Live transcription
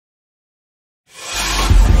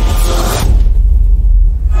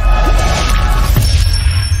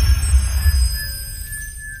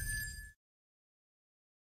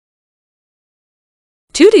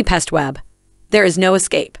2D Pest Web. There is no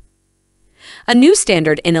escape. A new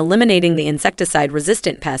standard in eliminating the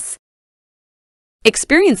insecticide-resistant pests.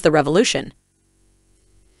 Experience the revolution.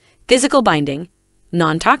 Physical binding,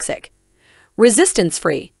 non-toxic,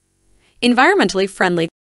 resistance-free, environmentally friendly.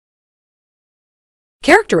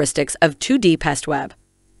 Characteristics of 2D Pest Web.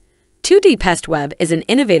 2D Pest Web is an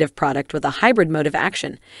innovative product with a hybrid mode of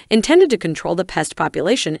action intended to control the pest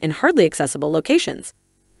population in hardly accessible locations.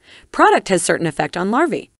 Product has certain effect on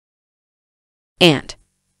larvae. Ant,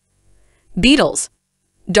 beetles,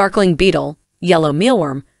 darkling beetle, yellow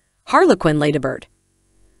mealworm, harlequin ladybird.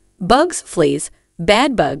 Bugs, fleas,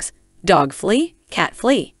 bad bugs, dog flea, cat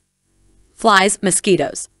flea. Flies,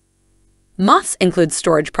 mosquitoes. Moths include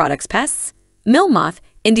storage products pests, mill moth,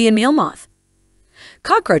 Indian meal moth.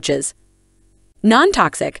 Cockroaches,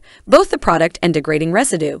 non-toxic, both the product and degrading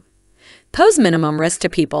residue. Pose minimum risk to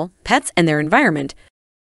people, pets, and their environment.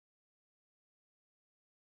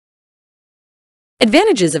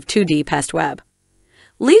 Advantages of 2D Pest Web.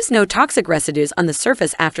 Leaves no toxic residues on the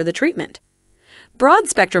surface after the treatment. Broad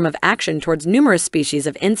spectrum of action towards numerous species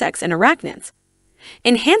of insects and arachnids.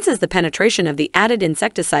 Enhances the penetration of the added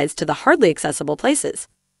insecticides to the hardly accessible places.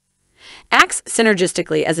 Acts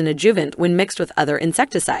synergistically as an adjuvant when mixed with other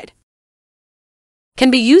insecticide.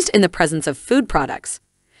 Can be used in the presence of food products.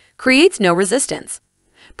 Creates no resistance.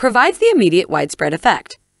 Provides the immediate widespread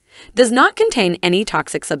effect. Does not contain any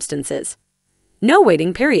toxic substances. No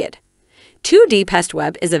waiting period. 2D Pest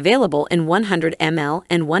Web is available in 100 ml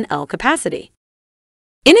and 1L capacity.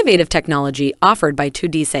 Innovative technology offered by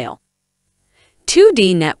 2D Sale.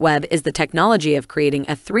 2D Net Web is the technology of creating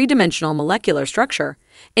a three-dimensional molecular structure,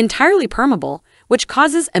 entirely permeable, which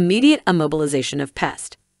causes immediate immobilization of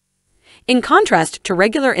pest. In contrast to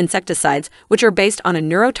regular insecticides, which are based on a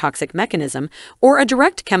neurotoxic mechanism or a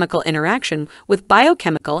direct chemical interaction with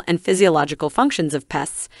biochemical and physiological functions of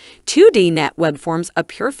pests, 2D Net Web forms a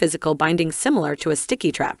pure physical binding similar to a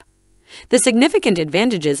sticky trap. The significant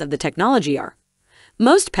advantages of the technology are: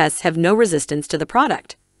 most pests have no resistance to the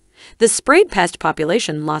product. The sprayed pest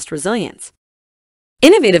population lost resilience.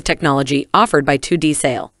 Innovative technology offered by 2D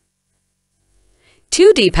Sale.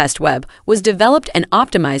 2D Pest Web was developed and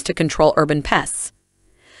optimized to control urban pests.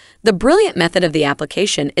 The brilliant method of the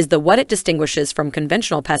application is what it distinguishes from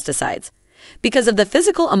conventional pesticides. Because of the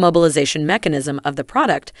physical immobilization mechanism of the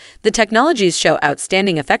product, the technologies show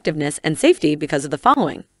outstanding effectiveness and safety because of the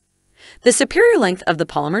following: the superior length of the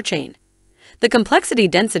polymer chain, the complexity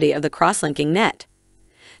density of the cross-linking net,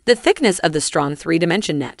 the thickness of the strong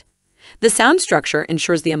three-dimension net. The sound structure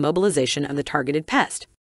ensures the immobilization of the targeted pest.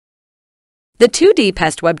 The 2D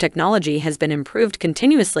Pest Web technology has been improved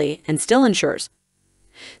continuously and still ensures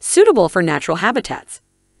suitable for natural habitats,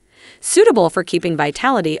 suitable for keeping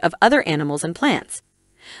vitality of other animals and plants,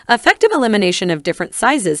 effective elimination of different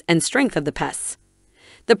sizes and strength of the pests.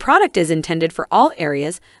 The product is intended for all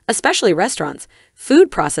areas, especially restaurants,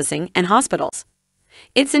 food processing, and hospitals.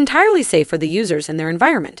 It's entirely safe for the users and their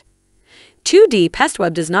environment. 2D Pest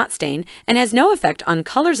Web does not stain and has no effect on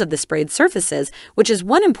colors of the sprayed surfaces, which is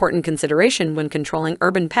one important consideration when controlling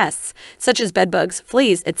urban pests, such as bedbugs,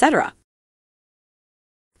 fleas, etc.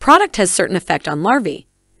 Product has certain effect on larvae.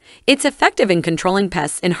 It's effective in controlling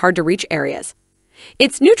pests in hard-to-reach areas.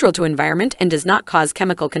 It's neutral to environment and does not cause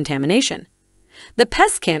chemical contamination. The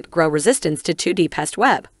pests can't grow resistance to 2D Pest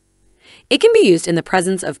Web. It can be used in the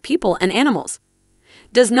presence of people and animals.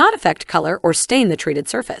 Does not affect color or stain the treated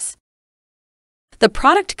surface. The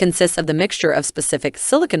product consists of the mixture of specific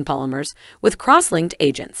silicon polymers with cross-linked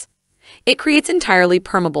agents. It creates entirely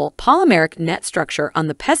permeable polymeric net structure on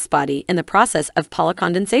the pest's body in the process of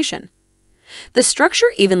polycondensation. The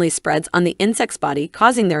structure evenly spreads on the insect's body,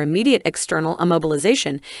 causing their immediate external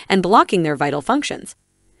immobilization and blocking their vital functions.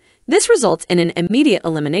 This results in an immediate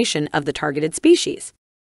elimination of the targeted species.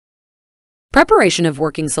 Preparation of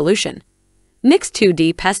working solution. Mix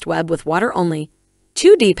 2D Pest Web with water only.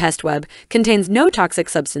 2D Pest Web contains no toxic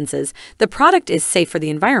substances. The product is safe for the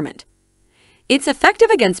environment. It's effective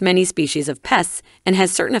against many species of pests and has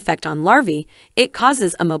certain effect on larvae. It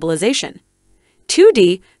causes immobilization.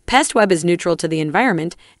 2D Pest Web is neutral to the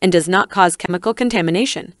environment and does not cause chemical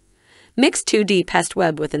contamination. Mix 2D Pest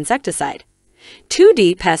Web with insecticide.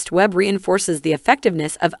 2D Pest Web reinforces the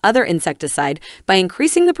effectiveness of other insecticide by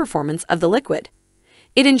increasing the performance of the liquid.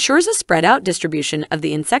 It ensures a spread-out distribution of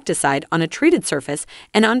the insecticide on a treated surface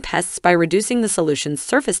and on pests by reducing the solution's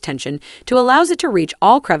surface tension to allow it to reach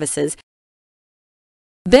all crevices.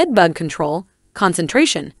 Bed bug control,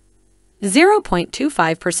 concentration,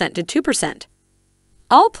 0.25% to 2%.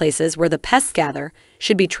 All places where the pests gather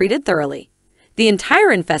should be treated thoroughly. The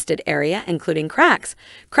entire infested area, including cracks,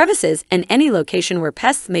 crevices, and any location where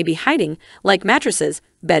pests may be hiding, like mattresses,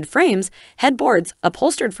 bed frames, headboards,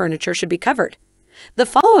 upholstered furniture, should be covered. The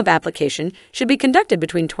follow-up application should be conducted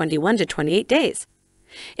between 21 to 28 days.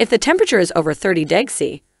 If the temperature is over 30 degrees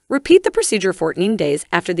C, repeat the procedure 14 days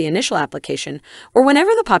after the initial application or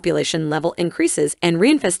whenever the population level increases and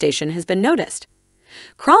reinfestation has been noticed.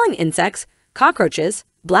 Crawling insects, cockroaches,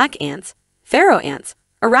 black ants, pharaoh ants,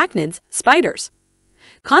 arachnids, spiders.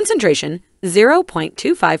 Concentration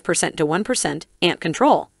 0.25% to 1% ant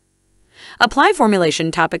control. Apply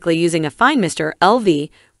formulation topically using a fine mister LV,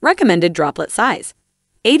 recommended droplet size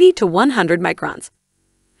 80 to 100 microns.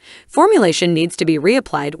 Formulation needs to be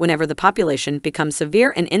reapplied whenever the population becomes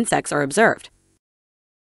severe and insects are observed.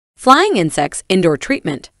 Flying insects indoor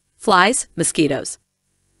treatment, flies, mosquitoes.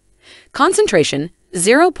 Concentration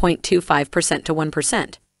 0.25% to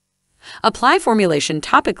 1%. Apply formulation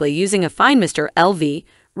topically using a fine mister LV,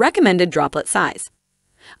 recommended droplet size.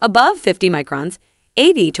 Above 50 microns,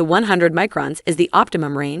 80 to 100 microns is the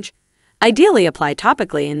optimum range. Ideally apply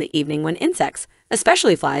topically in the evening when insects,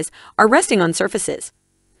 especially flies, are resting on surfaces.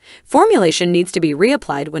 Formulation needs to be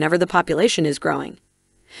reapplied whenever the population is growing.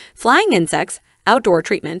 Flying insects, outdoor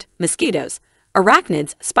treatment, mosquitoes,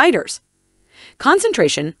 arachnids, spiders.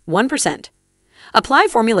 Concentration 1%. Apply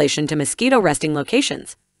formulation to mosquito resting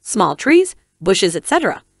locations, small trees, bushes,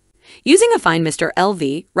 etc. Using a fine mister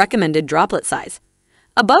LV, recommended droplet size.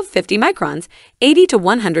 Above 50 microns, 80 to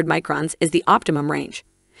 100 microns is the optimum range.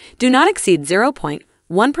 Do not exceed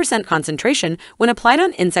 0.1% concentration when applied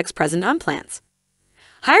on insects present on plants.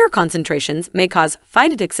 Higher concentrations may cause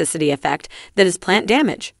phytotoxicity effect that is plant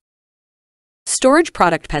damage. Storage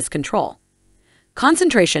product pest control.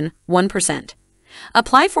 Concentration 1%.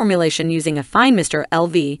 Apply formulation using a fine mister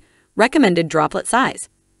LV, recommended droplet size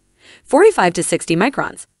 45 to 60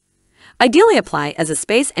 microns. Ideally apply as a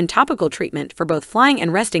space and topical treatment for both flying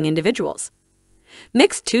and resting individuals.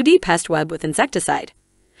 Mix 2D Pest Web with insecticide.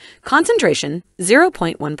 Concentration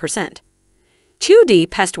 0.1%. 2D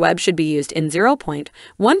Pest Web should be used in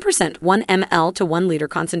 0.1% 1 ml to 1 liter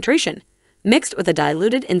concentration, mixed with a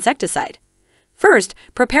diluted insecticide. First,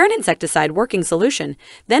 prepare an insecticide working solution,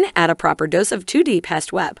 then add a proper dose of 2D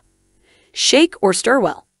Pest Web. Shake or stir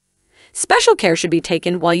well. Special care should be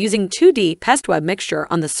taken while using 2D Pest Web mixture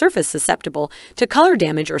on the surface susceptible to color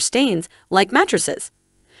damage or stains, like mattresses.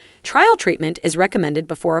 Trial treatment is recommended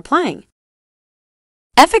before applying.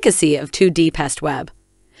 Efficacy of 2D Pest Web.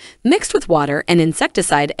 Mixed with water and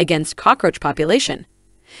insecticide against cockroach population.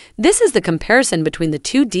 This is the comparison between the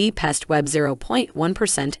 2D Pest Web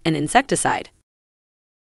 0.1% and insecticide.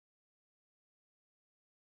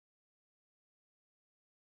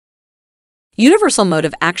 Universal mode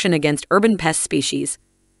of action against urban pest species.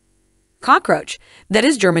 Cockroach, that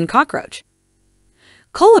is German cockroach.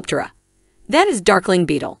 Coleoptera, that is darkling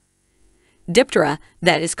beetle. Diptera,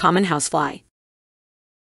 that is common housefly.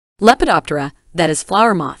 Lepidoptera, that is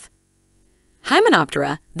flower moth.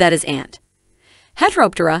 Hymenoptera, that is ant.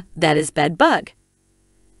 Heteroptera, that is bed bug.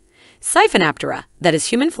 Siphonaptera, that is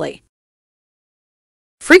human flea.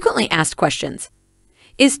 Frequently asked questions.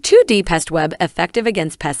 Is 2D Pest Web effective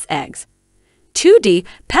against pests' eggs? 2D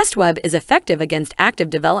Pest Web is effective against active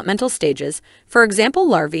developmental stages, for example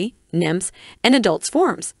larvae, nymphs, and adult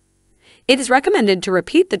swarms. It is recommended to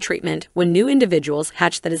repeat the treatment when new individuals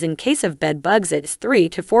hatch, that is in case of bed bugs it is 3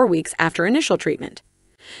 to 4 weeks after initial treatment.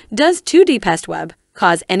 Does 2D Pest Web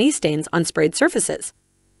cause any stains on sprayed surfaces?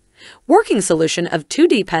 Working solution of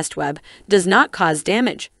 2D Pest Web does not cause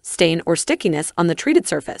damage, stain, or stickiness on the treated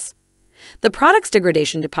surface. The product's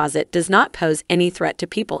degradation deposit does not pose any threat to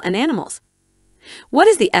people and animals. What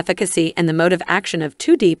is the efficacy and the mode of action of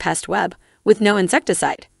 2D Pest Web with no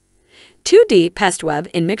insecticide? 2D Pest Web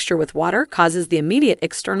in mixture with water causes the immediate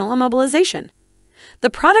external immobilization. The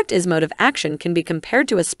product's mode of action can be compared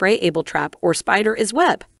to a spray-able trap or spider's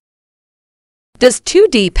web. Does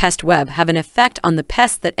 2D Pest Web have an effect on the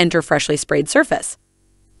pests that enter freshly sprayed surface?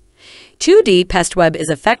 2D Pest Web is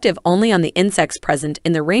effective only on the insects present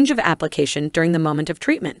in the range of application during the moment of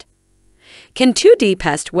treatment. Can 2D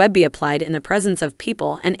Pest Web be applied in the presence of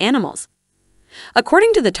people and animals?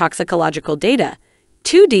 According to the toxicological data,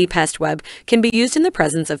 2D Pest Web can be used in the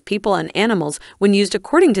presence of people and animals when used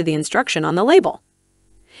according to the instruction on the label.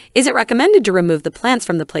 Is it recommended to remove the plants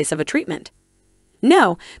from the place of a treatment?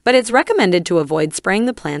 No, but it's recommended to avoid spraying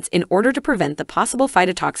the plants in order to prevent the possible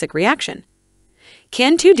phytotoxic reaction.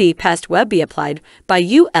 Can 2D Pest Web be applied by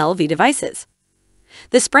ULV devices?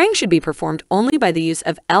 The spraying should be performed only by the use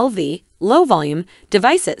of LV, low-volume,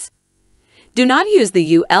 devices. Do not use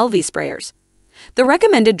the ULV sprayers. The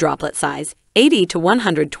recommended droplet size, 80 to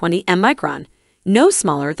 120 micron, no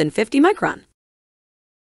smaller than 50 micron.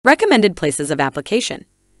 Recommended places of application.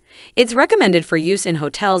 It's recommended for use in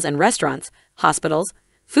hotels and restaurants, hospitals,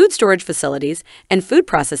 food storage facilities, and food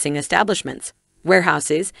processing establishments,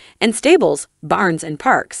 warehouses, and stables, barns, and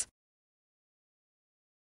parks.